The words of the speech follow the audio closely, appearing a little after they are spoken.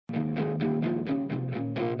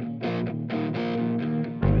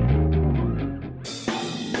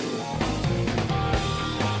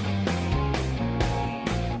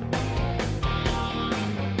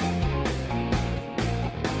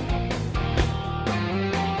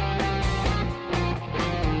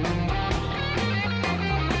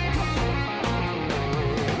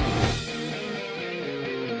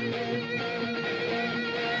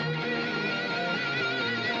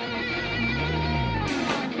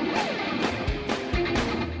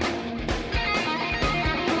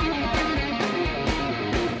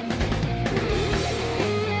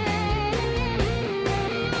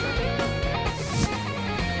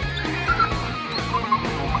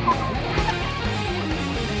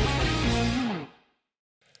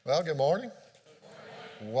Well, good morning.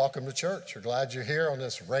 Welcome to church. We're glad you're here on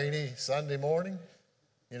this rainy Sunday morning.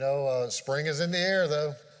 You know, spring is in the air,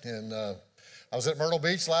 though. And I was at Myrtle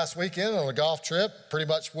Beach last weekend on a golf trip. Pretty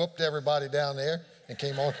much whooped everybody down there and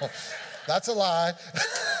came on. That's a lie.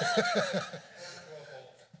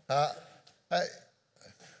 Hey,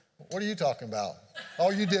 what are you talking about?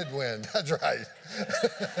 Oh, you did win. That's right.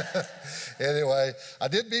 Anyway, I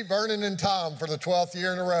did beat Vernon and Tom for the 12th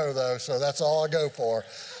year in a row, though, so that's all I go for.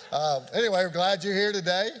 Anyway, we're glad you're here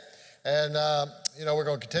today. And, we're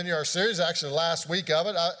going to continue our series, actually the last week of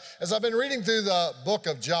it. As I've been reading through the book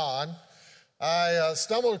of John, I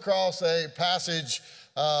stumbled across a passage.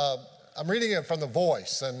 I'm reading it from The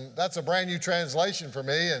Voice, and that's a brand new translation for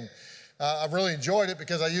me. And I've really enjoyed it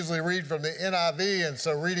because I usually read from the NIV, and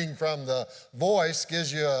so reading from The Voice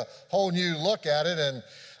gives you a whole new look at it. And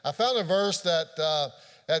I found a verse that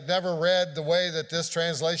had never read the way that this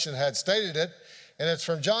translation had stated it, and it's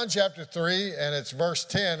from John chapter 3, and it's verse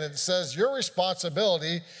 10, and it says, "Your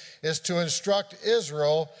responsibility is to instruct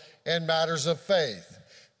Israel in matters of faith."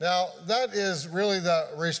 Now, that is really the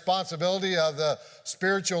responsibility of the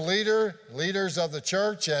spiritual leaders of the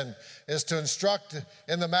church, and is to instruct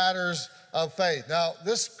in the matters of faith. Now,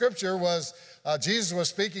 this scripture was, Jesus was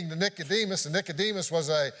speaking to Nicodemus, and Nicodemus was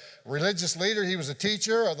a religious leader. He was a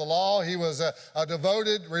teacher of the law. He was a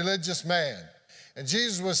devoted religious man. And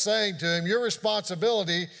Jesus was saying to him, your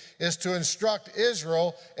responsibility is to instruct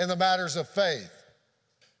Israel in the matters of faith.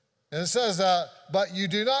 And it says, but you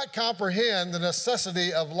do not comprehend the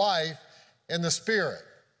necessity of life in the Spirit.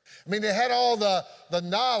 I mean, they had all the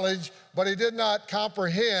knowledge, but he did not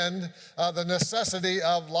comprehend the necessity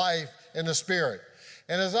of life in the Spirit.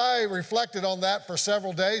 And as I reflected on that for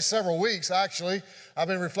several days, several weeks actually, I've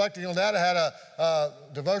been reflecting on that. I had a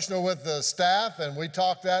devotional with the staff, and we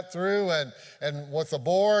talked that through and with the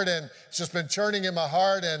board, and it's just been churning in my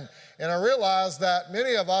heart. And I realized that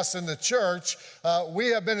many of us in the church, we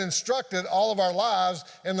have been instructed all of our lives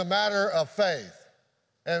in the matter of faith.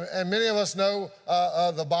 And many of us know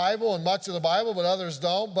the Bible and much of the Bible, but others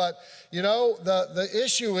don't. But, you know, the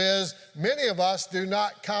issue is many of us do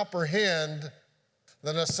not comprehend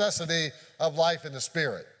the necessity of life in the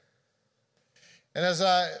Spirit. And as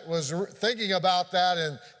I was thinking about that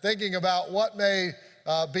and thinking about what may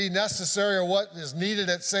be necessary or what is needed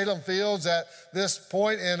at Salem Fields at this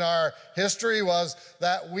point in our history, was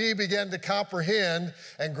that we begin to comprehend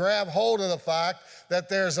and grab hold of the fact that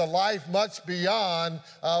there's a life much beyond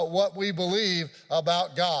what we believe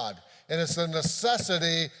about God. And it's the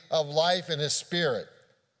necessity of life in His Spirit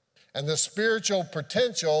and the spiritual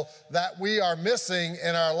potential that we are missing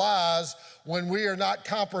in our lives when we are not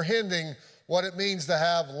comprehending what it means to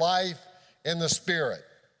have life in the Spirit.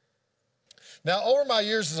 Now, over my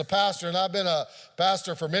years as a pastor, and I've been a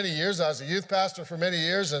pastor for many years, I was a youth pastor for many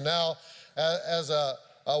years, and now as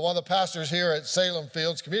one of the pastors here at Salem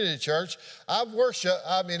Fields Community Church, I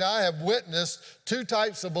have witnessed two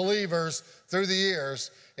types of believers through the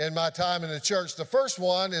years in my time in the church. The first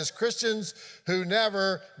one is Christians who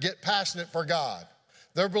never get passionate for God.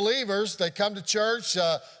 They're believers, they come to church,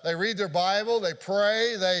 they read their Bible, they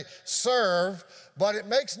pray, they serve, but it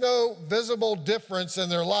makes no visible difference in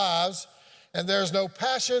their lives, and there's no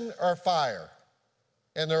passion or fire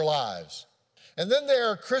in their lives. And then there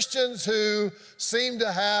are Christians who seem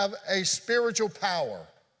to have a spiritual power,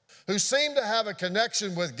 who seem to have a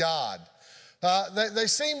connection with God. They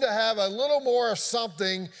seem to have a little more of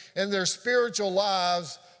something in their spiritual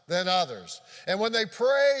lives than others. And when they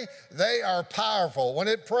pray, they are powerful. When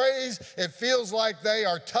it prays, it feels like they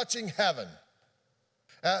are touching heaven.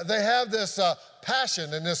 They have this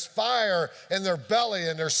passion and this fire in their belly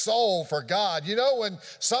and their soul for God. You know, when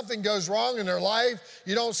something goes wrong in their life,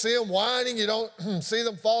 you don't see them whining, you don't see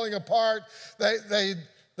them falling apart. They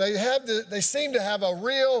seem to have a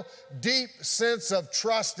real deep sense of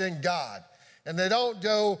trust in God. And they don't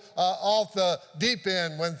go off the deep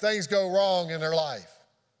end when things go wrong in their life.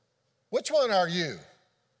 Which one are you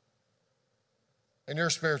in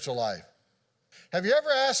your spiritual life? Have you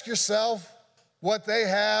ever asked yourself what they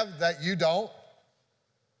have that you don't?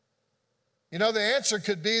 You know, the answer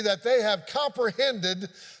could be that they have comprehended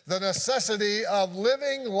the necessity of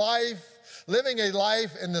living a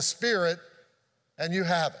life in the Spirit, and you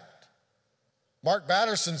haven't. Mark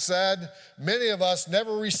Batterson said, many of us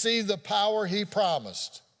never receive the power He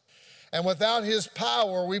promised. And without His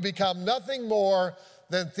power, we become nothing more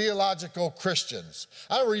than theological Christians.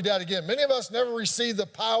 I'll read that again. Many of us never receive the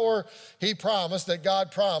power He promised, that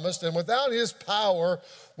God promised, and without His power,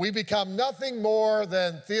 we become nothing more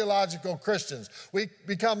than theological Christians. We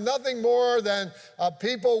become nothing more than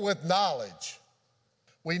people with knowledge.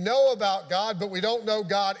 We know about God, but we don't know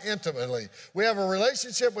God intimately. We have a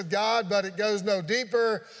relationship with God, but it goes no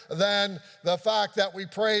deeper than the fact that we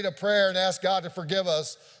prayed a prayer and asked God to forgive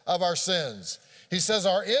us of our sins. He says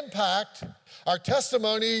our impact, our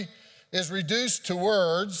testimony is reduced to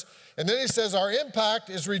words, and then he says our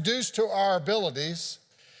impact is reduced to our abilities.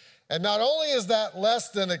 And not only is that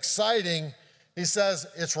less than exciting, he says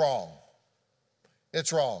it's wrong.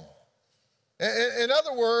 It's wrong. In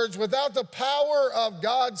other words, without the power of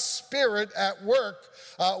God's Spirit at work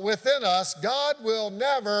within us, God will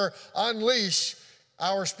never unleash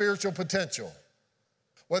our spiritual potential.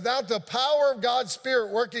 Without the power of God's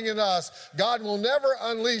Spirit working in us, God will never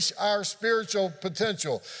unleash our spiritual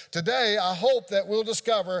potential. Today, I hope that we'll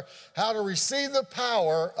discover how to receive the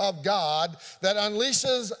power of God that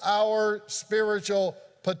unleashes our spiritual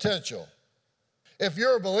potential. If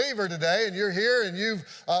you're a believer today and you're here and you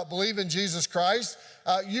believe in Jesus Christ,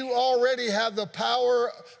 you already have the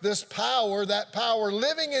power, that power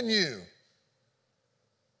living in you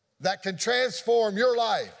that can transform your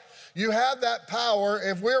life. You have that power.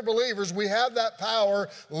 If we're believers, we have that power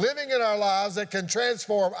living in our lives that can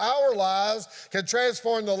transform our lives, can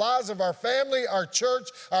transform the lives of our family, our church,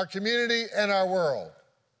 our community, and our world.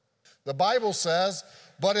 The Bible says,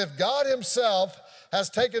 but if God himself has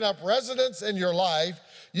taken up residence in your life,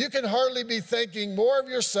 you can hardly be thinking more of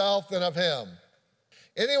yourself than of him.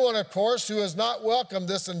 Anyone, of course, who has not welcomed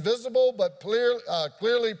this invisible but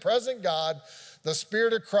clearly present God, the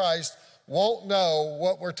Spirit of Christ, won't know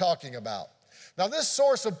what we're talking about. Now, this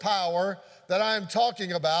source of power that I am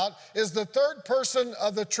talking about is the third person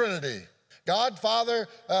of the Trinity. God, Father,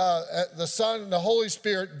 the Son, and the Holy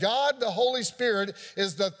Spirit. God, the Holy Spirit,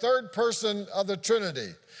 is the third person of the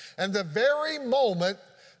Trinity. And the very moment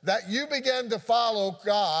that you begin to follow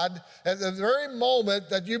God, at the very moment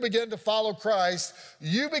that you begin to follow Christ,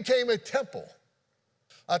 you became a temple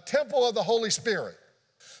of the Holy Spirit.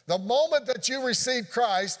 The moment that you received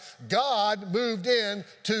Christ, God moved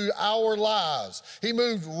into our lives. He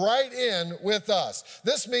moved right in with us.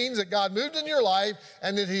 This means that God moved in your life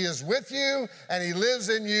and that he is with you and he lives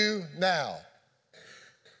in you now.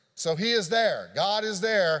 So he is there. God is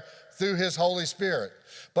there through his Holy Spirit.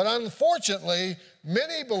 But unfortunately,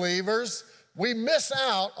 many believers, we miss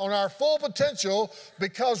out on our full potential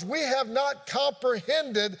because we have not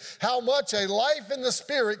comprehended how much a life in the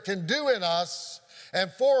Spirit can do in us and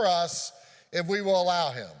for us if we will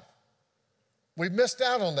allow him. We've missed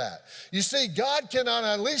out on that. You see, God cannot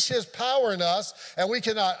unleash his power in us, and we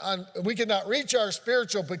cannot reach our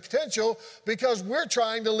spiritual potential because we're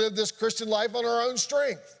trying to live this Christian life on our own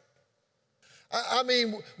strength. I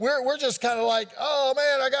mean, we're just kind of like, oh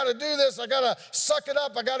man, I got to do this. I got to suck it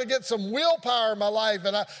up. I got to get some willpower in my life,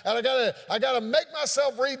 and I got to make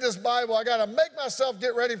myself read this Bible. I got to make myself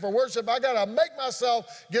get ready for worship. I got to make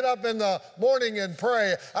myself get up in the morning and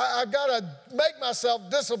pray. I got to make myself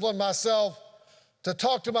discipline myself to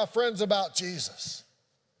talk to my friends about Jesus.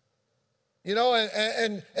 You know,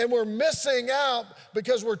 and we're missing out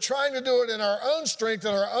because we're trying to do it in our own strength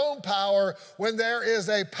and our own power when there is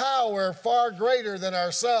a power far greater than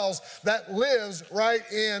ourselves that lives right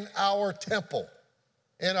in our temple,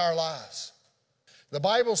 in our lives. The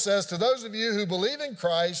Bible says, to those of you who believe in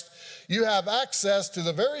Christ, you have access to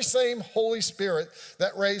the very same Holy Spirit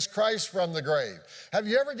that raised Christ from the grave. Have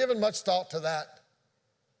you ever given much thought to that?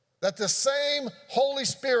 That the same Holy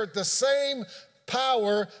Spirit, the same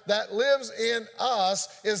power that lives in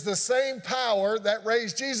us is the same power that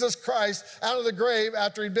raised Jesus Christ out of the grave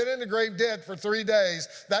after he'd been in the grave dead for 3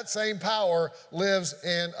 days. That same power lives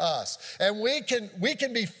in us. And we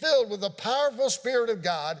can be filled with the powerful Spirit of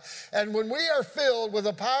God. And when we are filled with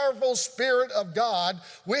the powerful Spirit of God,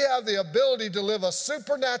 we have the ability to live a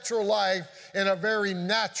supernatural life in a very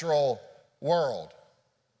natural world.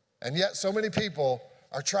 And yet so many people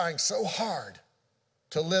are trying so hard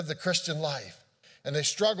to live the Christian life. And they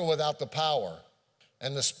struggle without the power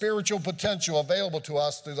and the spiritual potential available to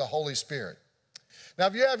us through the Holy Spirit. Now,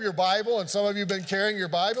 if you have your Bible, and some of you have been carrying your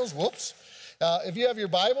Bibles, if you have your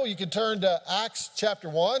Bible, you can turn to Acts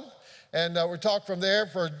chapter 1, and we'll talk from there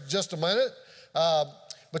for just a minute.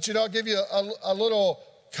 But, you know, I'll give you a little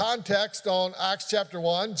context on Acts chapter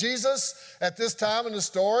 1. Jesus, at this time in the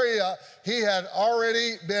story, he had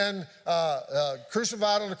already been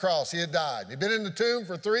crucified on the cross. He had died. He'd been in the tomb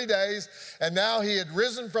for 3 days, and now he had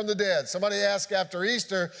risen from the dead. Somebody asked after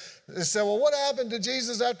Easter, they said, well, what happened to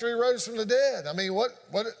Jesus after he rose from the dead? I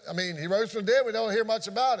mean, he rose from the dead. We don't hear much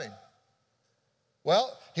about him.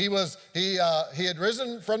 Well, he had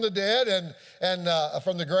risen from the dead and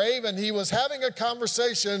from the grave, and he was having a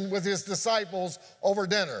conversation with his disciples over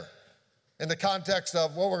dinner in the context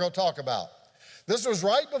of what we're going to talk about. This was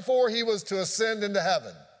right before he was to ascend into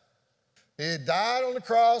heaven. He had died on the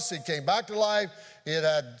cross. He came back to life. He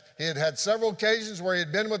had had several occasions where he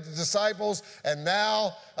had been with the disciples, and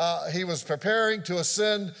now he was preparing to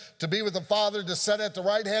ascend to be with the Father, to sit at the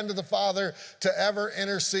right hand of the Father, to ever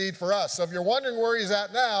intercede for us. So if you're wondering where he's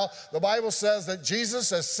at now, the Bible says that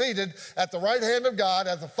Jesus is seated at the right hand of God,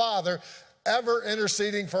 at the Father, ever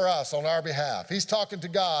interceding for us on our behalf. He's talking to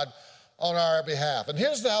God on our behalf. And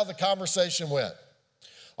here's how the conversation went.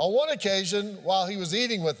 On one occasion, while he was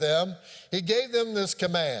eating with them, he gave them this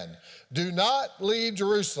command: do not leave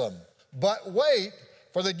Jerusalem, but wait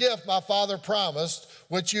for the gift my Father promised,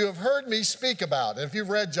 which you have heard me speak about. And if you've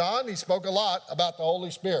read John, he spoke a lot about the Holy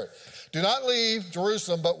Spirit. Do not leave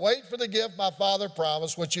Jerusalem, but wait for the gift my Father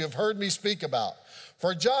promised, which you have heard me speak about.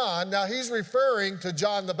 For John, now he's referring to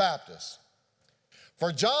John the Baptist.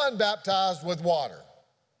 For John baptized with water,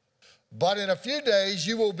 but in a few days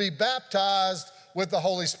you will be baptized with the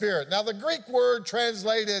Holy Spirit. Now the Greek word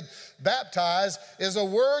translated baptized is a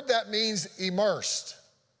word that means immersed.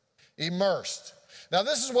 Immersed. Now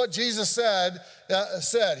this is what Jesus said.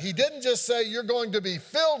 He didn't just say you're going to be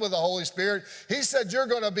filled with the Holy Spirit. He said you're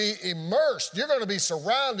going to be immersed. You're going to be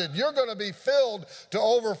surrounded. You're going to be filled to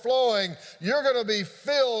overflowing. You're going to be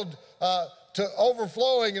filled to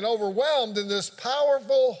overflowing and overwhelmed in this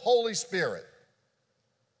powerful Holy Spirit.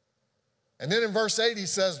 And then in verse 8 he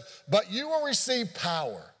says, but you will receive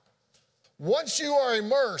power. Once you are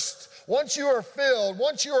immersed, once you are filled,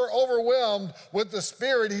 once you are overwhelmed with the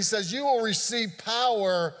Spirit, he says you will receive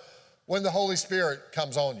power when the Holy Spirit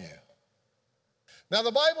comes on you. Now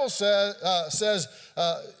the Bible says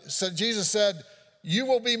Jesus said, you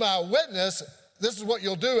will be my witness. This is what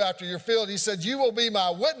you'll do after you're filled. He said, you will be my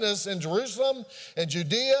witness in Jerusalem and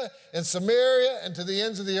Judea and Samaria and to the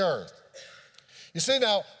ends of the earth. You see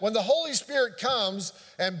now, when the Holy Spirit comes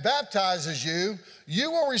and baptizes you,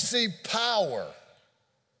 you will receive power.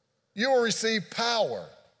 You will receive power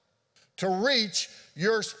to reach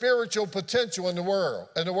your spiritual potential in the world.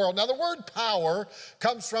 Now the word power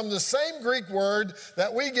comes from the same Greek word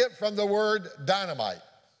that we get from the word dynamite.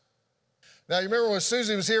 Now, you remember when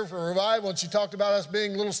Susie was here for revival and she talked about us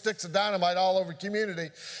being little sticks of dynamite all over the community.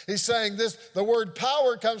 He's saying this, the word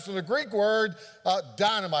power comes from the Greek word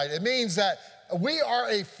dynamite. It means that we are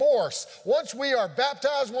a force. Once we are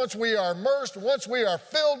baptized, once we are immersed, once we are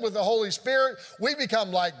filled with the Holy Spirit, we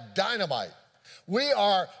become like dynamite. We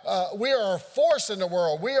are a force in the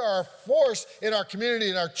world. We are a force in our community,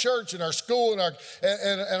 in our church, in our school, and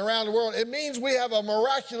around the world. It means we have a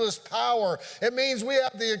miraculous power. It means we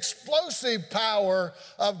have the explosive power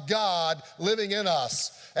of God living in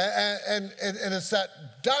us. And it's that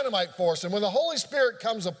dynamite force. And when the Holy Spirit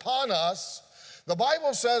comes upon us, the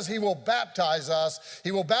Bible says he will baptize us.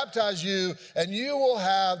 He will baptize you, and you will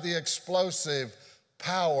have the explosive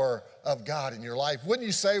power of God in your life. Wouldn't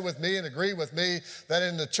you say with me and agree with me that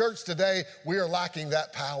in the church today, we are lacking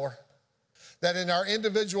that power? That in our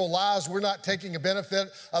individual lives, we're not taking a benefit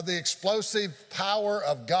of the explosive power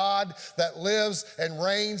of God that lives and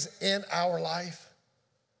reigns in our life?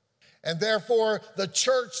 And therefore, the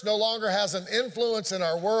church no longer has an influence in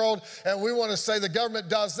our world, and we want to say the government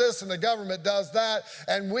does this and the government does that,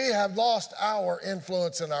 and we have lost our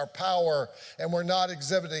influence and our power, and we're not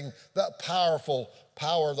exhibiting the powerful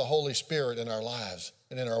power of the Holy Spirit in our lives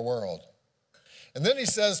and in our world. And then he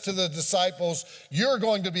says to the disciples, you're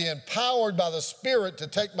going to be empowered by the Spirit to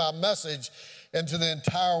take my message into the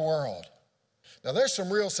entire world. Now, there's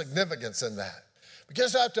some real significance in that.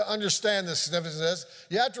 Because you have to understand the significance of this,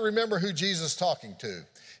 you have to remember who Jesus is talking to.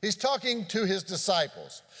 He's talking to his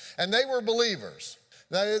disciples, and they were believers.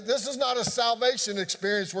 Now, this is not a salvation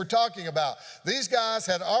experience we're talking about. These guys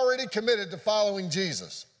had already committed to following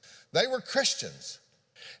Jesus. They were Christians.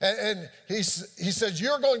 And he says,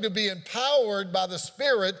 you're going to be empowered by the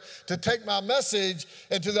Spirit to take my message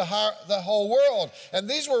into the whole world. And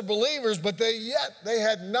these were believers, but they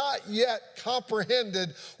had not yet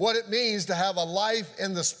comprehended what it means to have a life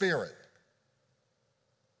in the Spirit.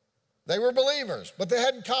 They were believers, but they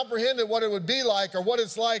hadn't comprehended what it would be like or what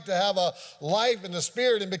it's like to have a life in the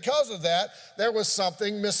Spirit. And because of that, there was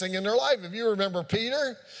something missing in their life. If you remember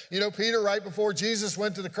Peter, Peter, right before Jesus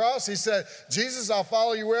went to the cross, he said, Jesus, I'll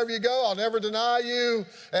follow you wherever you go. I'll never deny you.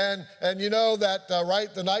 And you know that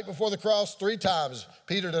right the night before the cross, 3 times,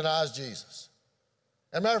 Peter denies Jesus.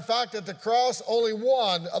 As a matter of fact, at the cross, only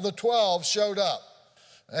one of the 12 showed up.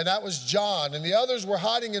 And that was John, and the others were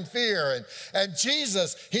hiding in fear. And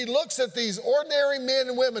Jesus, he looks at these ordinary men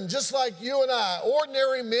and women, just like you and I,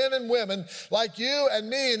 ordinary men and women like you and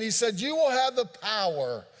me, and he said, you will have the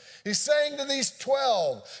power. He's saying to these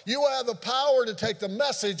 12, you will have the power to take the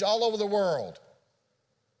message all over the world.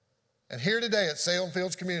 And here today at Salem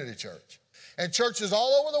Fields Community Church, and churches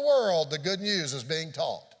all over the world, the good news is being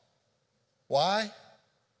taught. Why?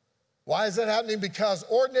 Why is that happening? Because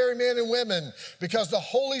ordinary men and women, because the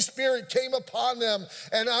Holy Spirit came upon them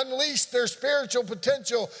and unleashed their spiritual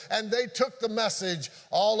potential, and they took the message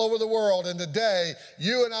all over the world. And today,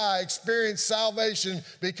 you and I experience salvation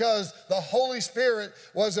because the Holy Spirit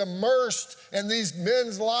was immersed in these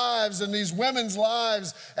men's lives and these women's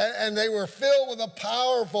lives, and they were filled with a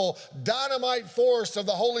powerful dynamite force of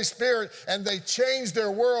the Holy Spirit, and they changed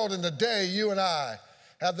their world. And today, you and I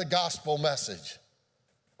have the gospel message.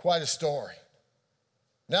 Quite a story.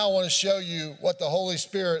 Now I want to show you what the Holy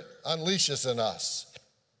Spirit unleashes in us.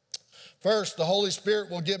 First, the Holy Spirit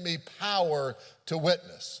will give me power to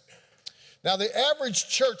witness. Now, the average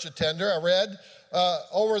church attender, I read,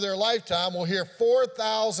 over their lifetime will hear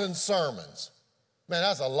 4,000 sermons. Man,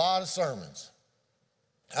 that's a lot of sermons.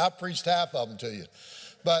 I've preached half of them to you.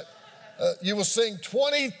 But you will sing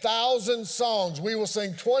 20,000 songs. We will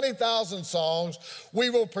sing 20,000 songs.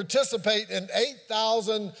 We will participate in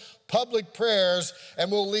 8,000 public prayers,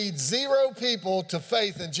 and we'll lead 0 people to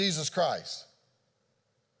faith in Jesus Christ.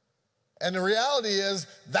 And the reality is,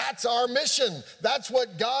 that's our mission. That's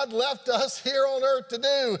what God left us here on earth to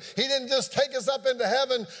do. He didn't just take us up into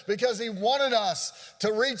heaven because he wanted us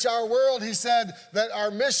to reach our world. He said that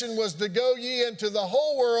our mission was to go ye into the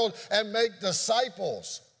whole world and make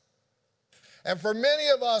disciples. And for many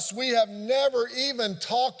of us, we have never even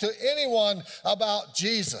talked to anyone about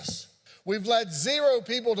Jesus. We've led 0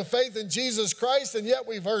 people to faith in Jesus Christ, and yet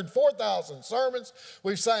we've heard 4,000 sermons,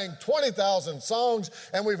 we've sang 20,000 songs,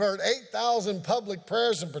 and we've heard 8,000 public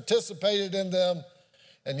prayers and participated in them,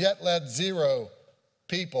 and yet led 0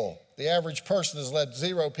 people. The average person has led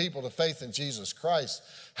 0 people to faith in Jesus Christ.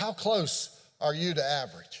 How close are you to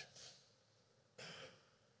average?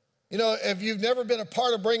 You know, if you've never been a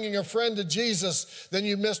part of bringing a friend to Jesus, then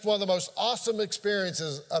you missed one of the most awesome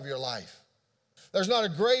experiences of your life. There's not a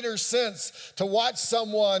greater sense to watch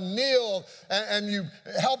someone kneel and you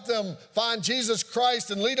help them find Jesus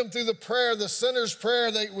Christ and lead them through the prayer, the sinner's prayer,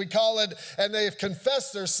 we call it, and they've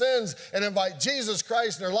confessed their sins and invite Jesus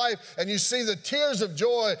Christ in their life, and you see the tears of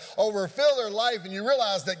joy overfill their life, and you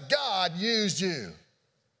realize that God used you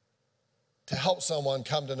to help someone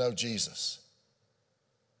come to know Jesus.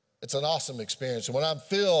 It's an awesome experience. And when I'm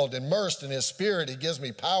filled, immersed in his spirit, he gives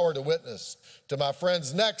me power to witness to my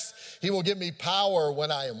friends. Next, he will give me power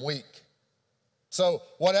when I am weak. So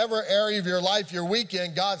whatever area of your life you're weak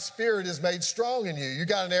in, God's spirit is made strong in you. You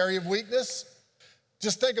got an area of weakness?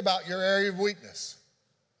 Just think about your area of weakness.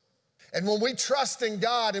 And when we trust in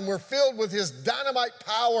God and we're filled with his dynamite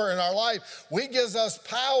power in our life, he gives us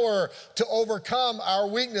power to overcome our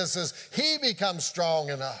weaknesses. He becomes strong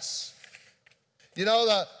in us. You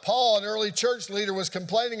know, Paul, an early church leader, was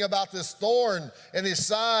complaining about this thorn in his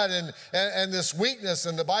side and this weakness.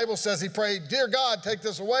 And the Bible says he prayed, "Dear God, take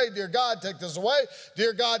this away. Dear God, take this away.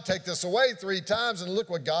 Dear God, take this away," 3 times. And look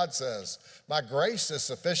what God says. "My grace is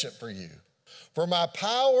sufficient for you, for my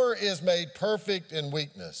power is made perfect in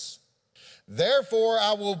weakness. Therefore,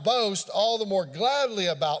 I will boast all the more gladly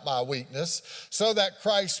about my weakness, so that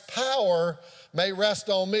Christ's power may rest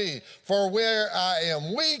on me. For where I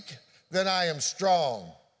am weak, then I am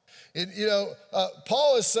strong."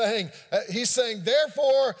 Paul is saying, he's saying,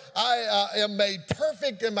 therefore I am made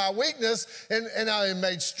perfect in my weakness, and I am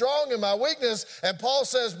made strong in my weakness. And Paul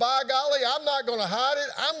says, by golly, I'm not going to hide it.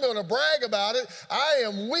 I'm going to brag about it. I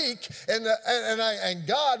am weak, and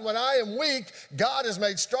God, when I am weak, God is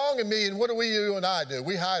made strong in me. And what do we, you and I do?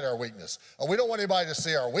 We hide our weakness. We don't want anybody to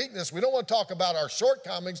see our weakness. We don't want to talk about our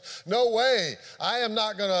shortcomings. No way. I'm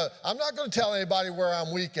not going to tell anybody where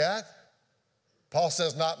I'm weak at. Paul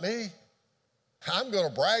says, not me. I'm going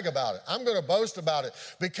to brag about it. I'm going to boast about it,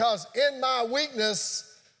 because in my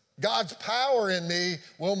weakness, God's power in me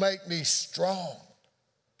will make me strong.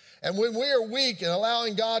 And when we are weak and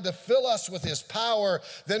allowing God to fill us with his power,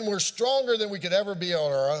 then we're stronger than we could ever be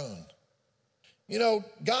on our own. You know,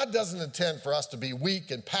 God doesn't intend for us to be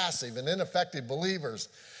weak and passive and ineffective believers.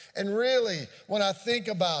 And really, when I think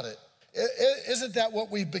about it, isn't that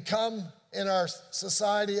what we've become in our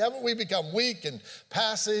society? Haven't we become weak and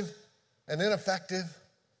passive and ineffective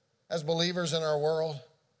as believers in our world?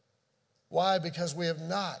 Why? Because we have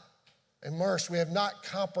not immersed, we have not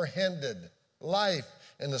comprehended life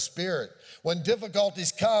in the Spirit. When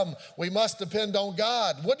difficulties come, we must depend on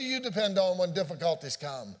God. What do you depend on when difficulties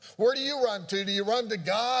come? Where do you run to? Do you run to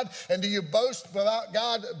God, and do you boast about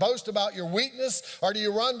God, boast about your weakness, or do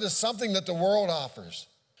you run to something that the world offers?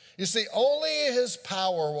 You see, only his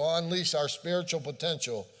power will unleash our spiritual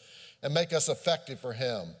potential and make us effective for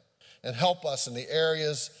him and help us in the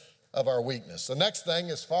areas of our weakness. The next thing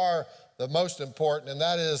is far the most important, and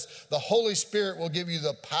that is the Holy Spirit will give you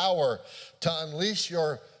the power to unleash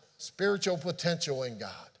your spiritual potential in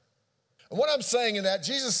God. And what I'm saying in that,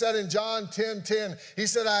 Jesus said in John 10:10, he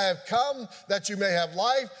said, I have come that you may have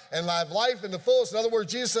life and have life in the fullest. In other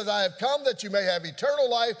words, Jesus said, I have come that you may have eternal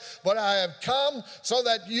life, but I have come so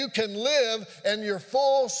that you can live in your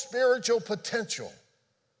full spiritual potential.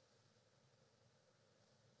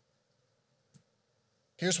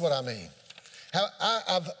 Here's what I mean.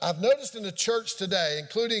 I've noticed in the church today,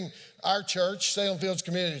 including our church, Salem Fields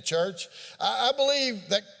Community Church, I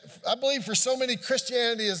believe for so many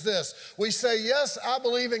Christianity is this. We say, yes, I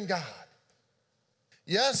believe in God.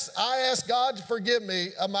 Yes, I asked God to forgive me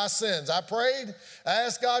of my sins. I prayed, I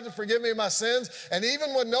asked God to forgive me of my sins, and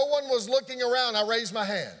even when no one was looking around, I raised my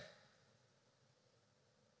hand.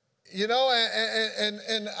 You know,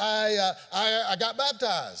 and I got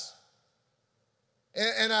baptized.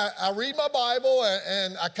 And I read my Bible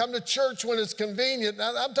and I come to church when it's convenient.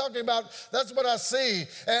 Now, I'm talking about, that's what I see.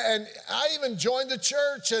 And I even joined the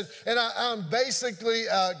church and I'm basically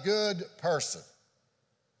a good person.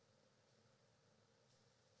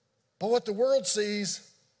 But what the world sees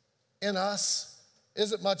in us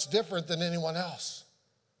isn't much different than anyone else.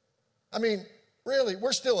 I mean, really,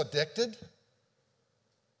 we're still addicted.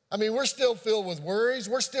 I mean, we're still filled with worries.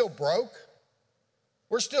 We're still broke.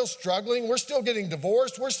 We're still struggling. We're still getting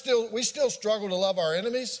divorced. We still struggle to love our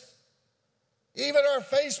enemies. Even our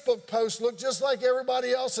Facebook posts look just like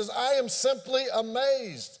everybody else's. I am simply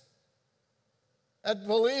amazed at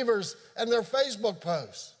believers and their Facebook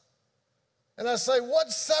posts. And I say,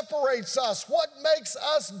 what separates us? What makes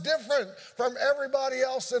us different from everybody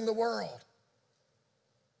else in the world?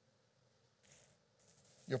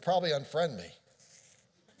 You'll probably unfriend me.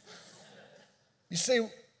 You see,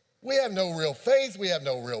 we have no real faith. We have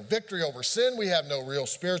no real victory over sin. We have no real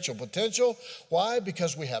spiritual potential. Why?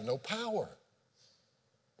 Because we have no power.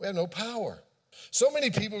 We have no power. So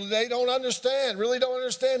many people today really don't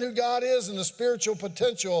understand who God is and the spiritual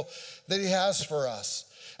potential that he has for us.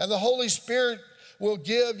 And the Holy Spirit will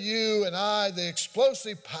give you and I the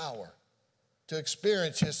explosive power to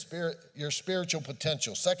experience your spiritual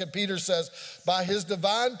potential. 2 Peter says, by his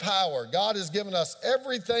divine power, God has given us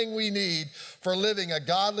everything we need for living a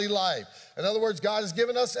godly life. In other words, God has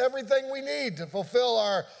given us everything we need to fulfill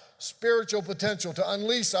our spiritual potential, to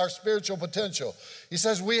unleash our spiritual potential. He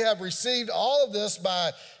says, we have received all of this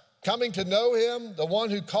by coming to know him, the one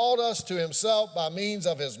who called us to himself by means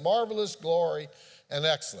of his marvelous glory and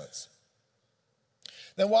excellence.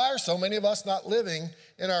 Then why are so many of us not living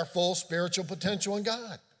in our full spiritual potential in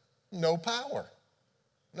God? No power.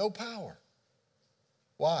 No power.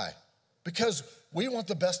 Why? Because we want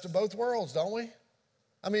the best of both worlds, don't we?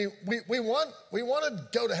 I mean, we want to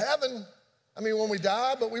go to heaven, when we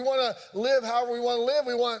die, but we want to live however we want to live.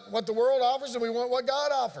 We want what the world offers and we want what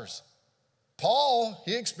God offers. Paul,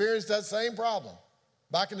 he experienced that same problem.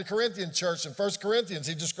 Back in the Corinthian church, in 1 Corinthians,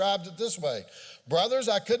 he described it this way. Brothers,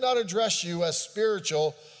 I could not address you as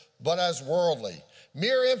spiritual, but as worldly,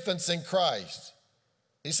 mere infants in Christ.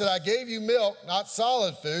 He said, I gave you milk, not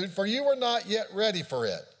solid food, for you were not yet ready for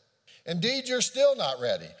it. Indeed, you're still not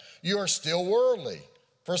ready. You are still worldly.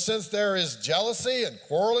 For since there is jealousy and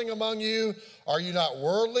quarreling among you, are you not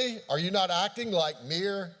worldly? Are you not acting like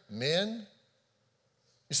mere men?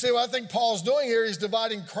 You see what I think Paul's doing here? He's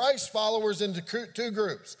dividing Christ's followers into two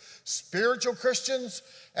groups, spiritual Christians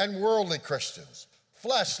and worldly Christians,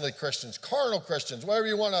 fleshly Christians, carnal Christians, whatever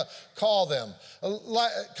you want to call them,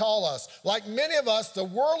 call us. Like many of us, the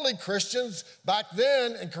worldly Christians back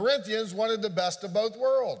then in Corinthians wanted the best of both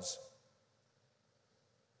worlds.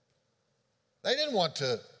 They didn't want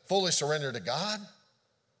to fully surrender to God.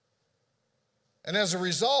 And as a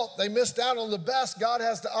result, they missed out on the best God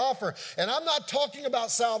has to offer. And I'm not talking about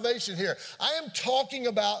salvation here. I am talking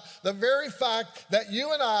about the very fact that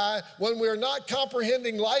you and I, when we're not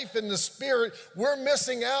comprehending life in the Spirit, we're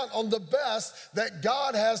missing out on the best that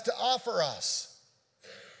God has to offer us.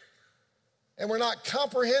 And we're not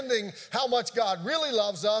comprehending how much God really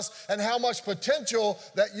loves us and how much potential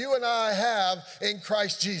that you and I have in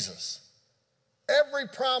Christ Jesus. Every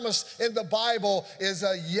promise in the Bible is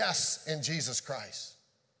a yes in Jesus Christ.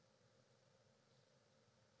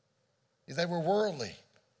 They were worldly,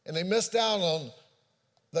 and they missed out on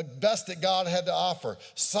the best that God had to offer.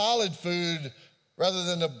 Solid food rather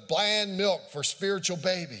than the bland milk for spiritual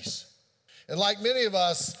babies. And like many of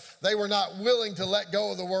us, they were not willing to let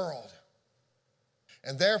go of the world.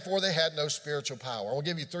 And therefore, they had no spiritual power. I'll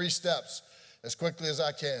give you 3 steps as quickly as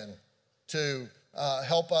I can to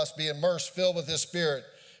help us be immersed, filled with His Spirit,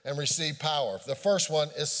 and receive power. The first one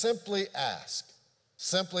is simply ask.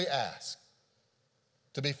 Simply ask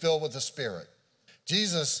to be filled with the Spirit.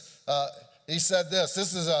 Jesus, he said this.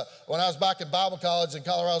 When I was back at Bible college in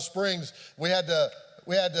Colorado Springs, we had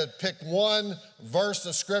to pick one verse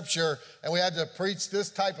of Scripture, and we had to preach this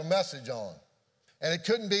type of message on. And it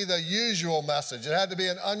couldn't be the usual message. It had to be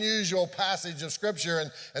an unusual passage of Scripture,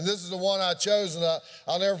 and this is the one I chose, and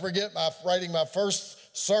I'll never forget writing my first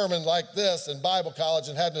sermon like this in Bible college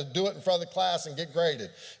and had to do it in front of the class and get graded.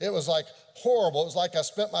 It was like horrible. It was like I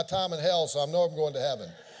spent my time in hell, so I know I'm going to heaven.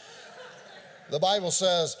 The Bible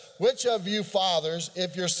says, which of you fathers,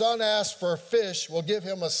 if your son asks for a fish, will give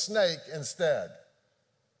him a snake instead?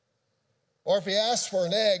 Or if he asks for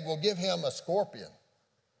an egg, will give him a scorpion?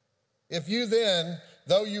 If you then,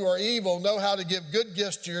 though you are evil, know how to give good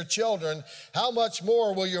gifts to your children, how much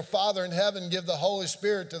more will your Father in heaven give the Holy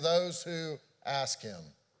Spirit to those who ask him?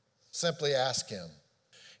 Simply ask him.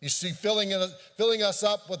 You see, filling us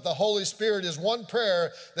up with the Holy Spirit is one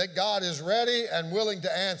prayer that God is ready and willing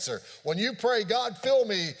to answer. When you pray, God, fill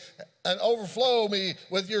me and overflow me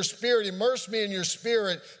with your Spirit, immerse me in your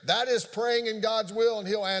Spirit, that is praying in God's will, and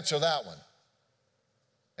he'll answer that one.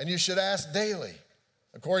 And you should ask daily.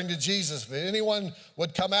 According to Jesus, if anyone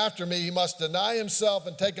would come after me, he must deny himself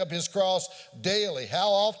and take up his cross daily. How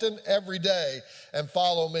often? Every day, and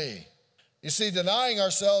follow me. You see, denying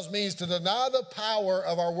ourselves means to deny the power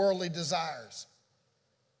of our worldly desires.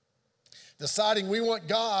 Deciding we want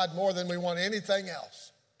God more than we want anything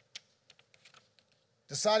else.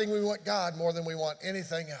 Deciding we want God more than we want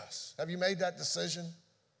anything else. Have you made that decision?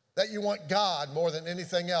 That you want God more than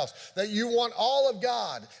anything else. That you want all of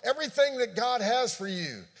God, everything that God has for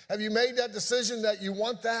you. Have you made that decision that you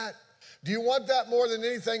want that? Do you want that more than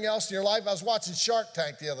anything else in your life? I was watching Shark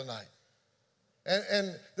Tank the other night.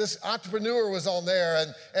 And this entrepreneur was on there,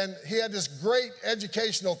 and he had this great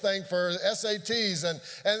educational thing for SATs,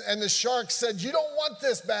 and the shark said, you don't want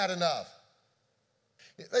this bad enough.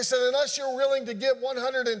 They said, unless you're willing to give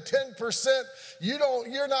 110%,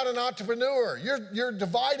 you're not an entrepreneur. You're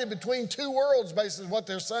divided between two worlds, basically what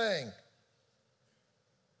they're saying.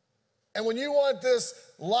 And when you want this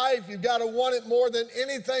life, you've got to want it more than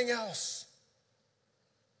anything else.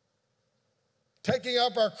 Taking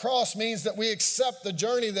up our cross means that we accept the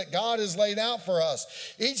journey that God has laid out for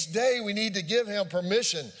us. Each day we need to give him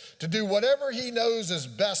permission to do whatever he knows is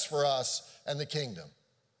best for us and the kingdom.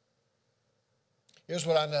 Here's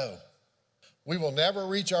what I know. We will never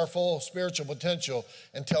reach our full spiritual potential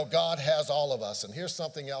until God has all of us. And here's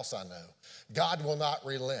something else I know. God will not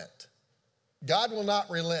relent. God will not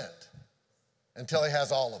relent until he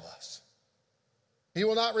has all of us. He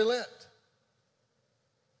will not relent.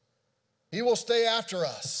 He will stay after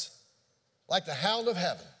us like the hound of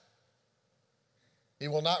heaven. He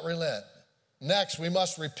will not relent. Next, we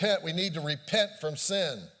must repent. We need to repent from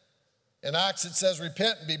sin. In Acts, it says,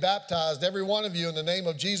 repent and be baptized, every one of you, in the name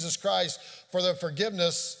of Jesus Christ for the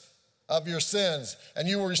forgiveness of your sins, and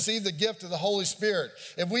you will receive the gift of the Holy Spirit.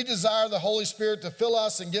 If we desire the Holy Spirit to fill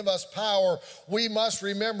us and give us power, we must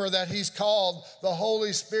remember that he's called the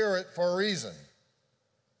Holy Spirit for a reason.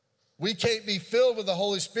 We can't be filled with the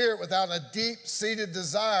Holy Spirit without a deep-seated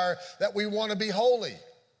desire that we want to be holy.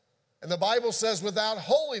 And the Bible says, without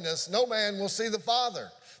holiness, no man will see the Father.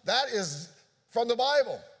 That is from the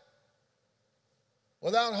Bible.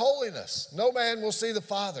 Without holiness, no man will see the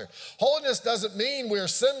Father. Holiness doesn't mean we're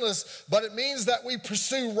sinless, but it means that we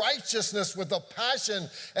pursue righteousness with a passion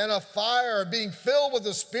and a fire. Being filled with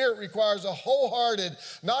the Spirit requires a wholehearted,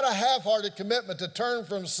 not a half-hearted commitment to turn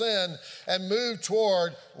from sin and move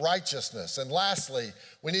toward righteousness. And lastly,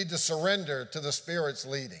 we need to surrender to the Spirit's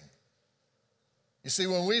leading. You see,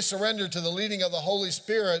 when we surrender to the leading of the Holy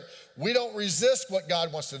Spirit, we don't resist what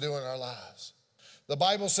God wants to do in our lives. The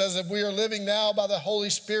Bible says if we are living now by the Holy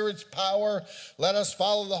Spirit's power, let us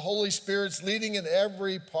follow the Holy Spirit's leading in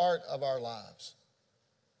every part of our lives.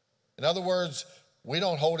 In other words, we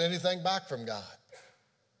don't hold anything back from God.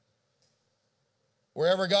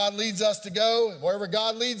 Wherever God leads us to go, and wherever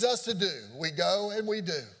God leads us to do, we go and we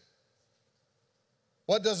do.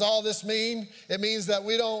 What does all this mean? It means that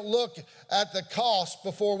we don't look at the cost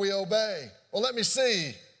before we obey. Well, let me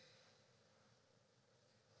see.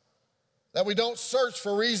 That we don't search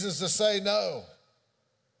for reasons to say no.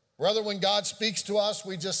 Rather, when God speaks to us,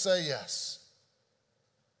 we just say yes.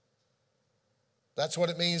 That's what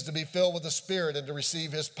it means to be filled with the Spirit and to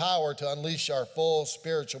receive his power to unleash our full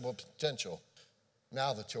spiritual potential.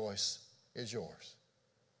 Now the choice is yours.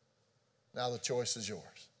 Now the choice is yours.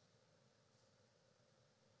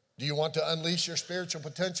 Do you want to unleash your spiritual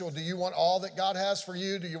potential? Do you want all that God has for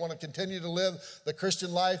you? Do you want to continue to live the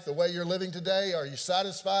Christian life the way you're living today? Are you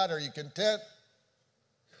satisfied? Are you content?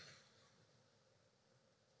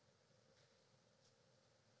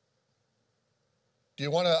 Do you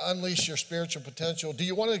want to unleash your spiritual potential? Do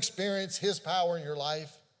you want to experience His power in your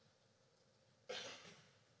life?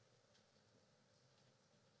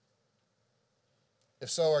 If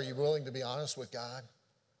so, are you willing to be honest with God?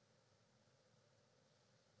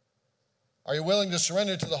 Are you willing to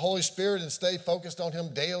surrender to the Holy Spirit and stay focused on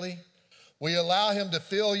Him daily? Will you allow Him to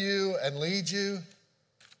fill you and lead you?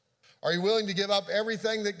 Are you willing to give up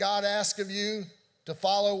everything that God asks of you to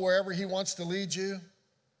follow wherever He wants to lead you?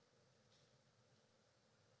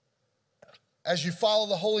 As you follow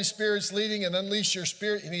the Holy Spirit's leading and unleash your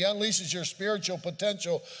spirit, and He unleashes your spiritual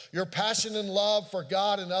potential, your passion and love for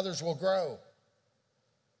God and others will grow.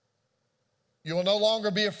 You will no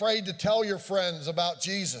longer be afraid to tell your friends about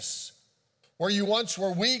Jesus. Where you once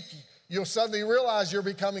were weak, you'll suddenly realize you're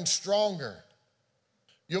becoming stronger.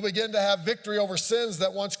 You'll begin to have victory over sins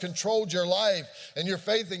that once controlled your life, and your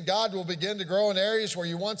faith in God will begin to grow in areas where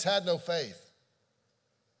you once had no faith.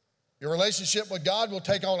 Your relationship with God will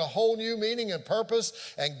take on a whole new meaning and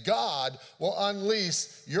purpose, and God will unleash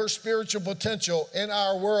your spiritual potential in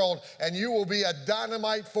our world, and you will be a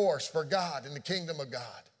dynamite force for God in the kingdom of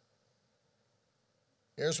God.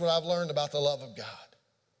 Here's what I've learned about the love of God.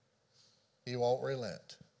 He won't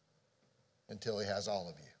relent until He has all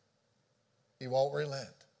of you. He won't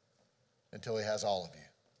relent until He has all of you.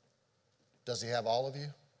 Does He have all of you?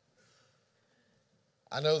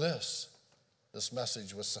 I know this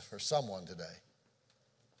message was for someone today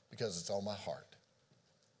because it's on my heart.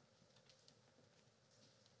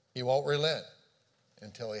 He won't relent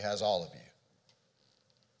until He has all of you.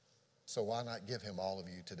 So why not give Him all of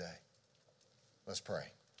you today? Let's pray.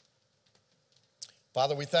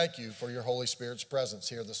 Father, we thank You for Your Holy Spirit's presence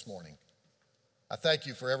here this morning. I thank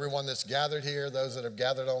You for everyone that's gathered here, those that have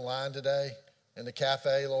gathered online today in the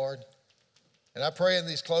cafe, Lord. And I pray in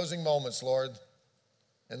these closing moments, Lord,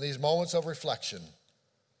 in these moments of reflection,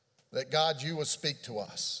 that God, You would speak to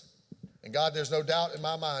us. And God, there's no doubt in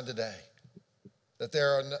my mind today that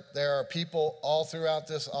there are people all throughout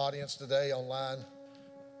this audience today online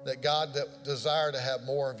that God that desire to have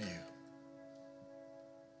more of You.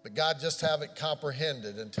 But God, just haven't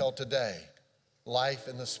comprehended until today life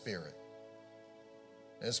in the Spirit.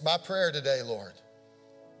 And it's my prayer today, Lord,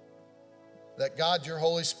 that God, Your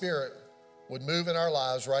Holy Spirit would move in our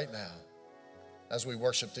lives right now as we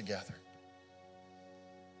worship together.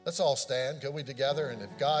 Let's all stand, could we, together? And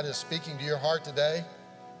if God is speaking to your heart today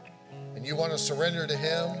and you want to surrender to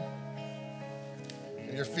Him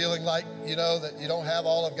and you're feeling like, you know, that you don't have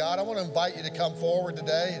all of God, I want to invite you to come forward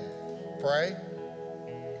today and pray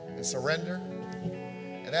and surrender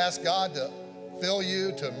and ask God to fill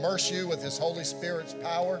you, to immerse you with His Holy Spirit's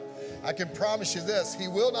power. I can promise you this, He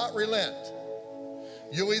will not relent.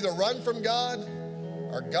 You'll either run from God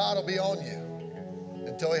or God will be on you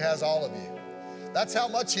until He has all of you. That's how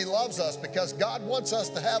much He loves us, because God wants us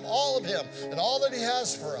to have all of Him and all that He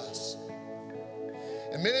has for us.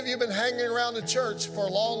 And many of you have been hanging around the church for a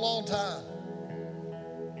long, long time.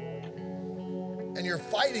 And you're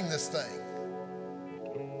fighting this thing.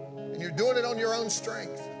 And you're doing it on your own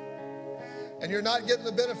strength. And you're not getting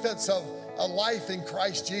the benefits of a life in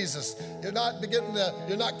Christ Jesus. You're not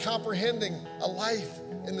comprehending a life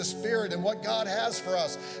in the Spirit and what God has for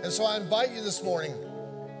us. And so I invite you this morning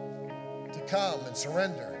to come and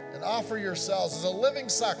surrender and offer yourselves as a living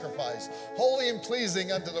sacrifice, holy and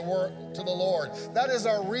pleasing unto the Lord. That is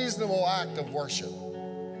our reasonable act of worship.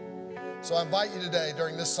 So I invite you today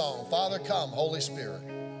during this song, Father, come, Holy Spirit,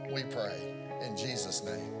 we pray in Jesus'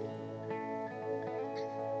 name.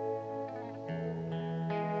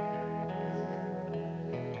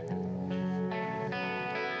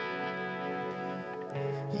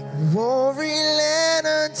 Won't relent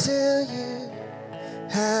until you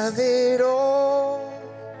have it all.